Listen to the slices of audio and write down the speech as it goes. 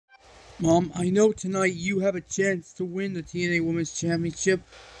Mom, I know tonight you have a chance to win the TNA Women's Championship,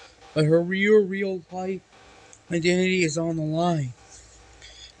 but your real life identity is on the line.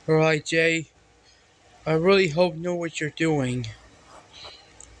 Alright, Jay, I really hope you know what you're doing.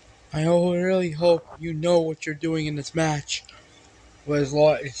 Really hope you know what you're doing in this match. There's a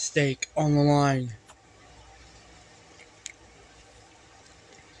lot at stake on the line.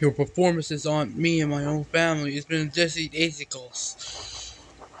 Your performances on me and my own family has been disasicles.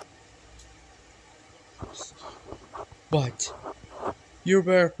 But you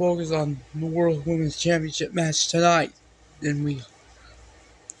better focus on the World Women's Championship match tonight than we.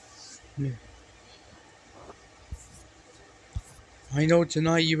 I know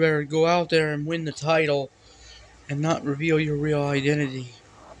tonight you better go out there and win the title and not reveal your real identity.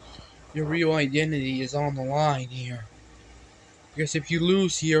 Your real identity is on the line here. Because if you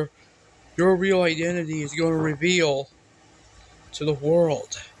lose here, your real identity is going to reveal to the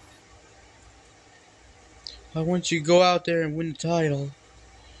world. I want you to go out there and win the title.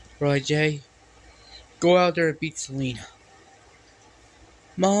 Right, Jay? Go out there and beat Celina.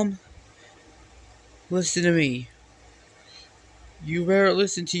 Mom, listen to me. You better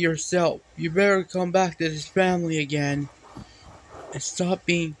listen to yourself. You better come back to this family again. And stop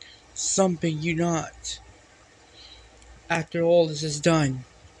being something you're not. After all this is done,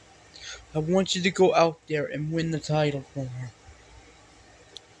 I want you to go out there and win the title for her.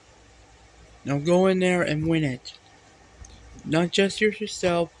 Now go in there and win it. Not just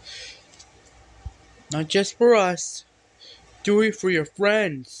yourself. Not just for us. Do it for your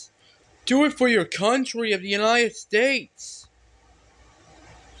friends. Do it for your country of the United States.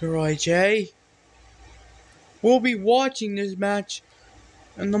 Alright, Jay? We'll be watching this match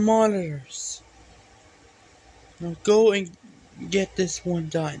on the monitors. Now go and get this one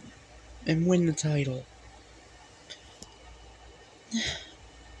done. And win the title.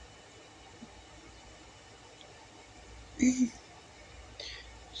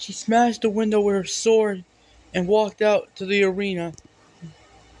 She smashed the window with her sword and walked out to the arena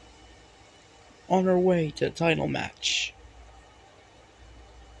on her way to the title match.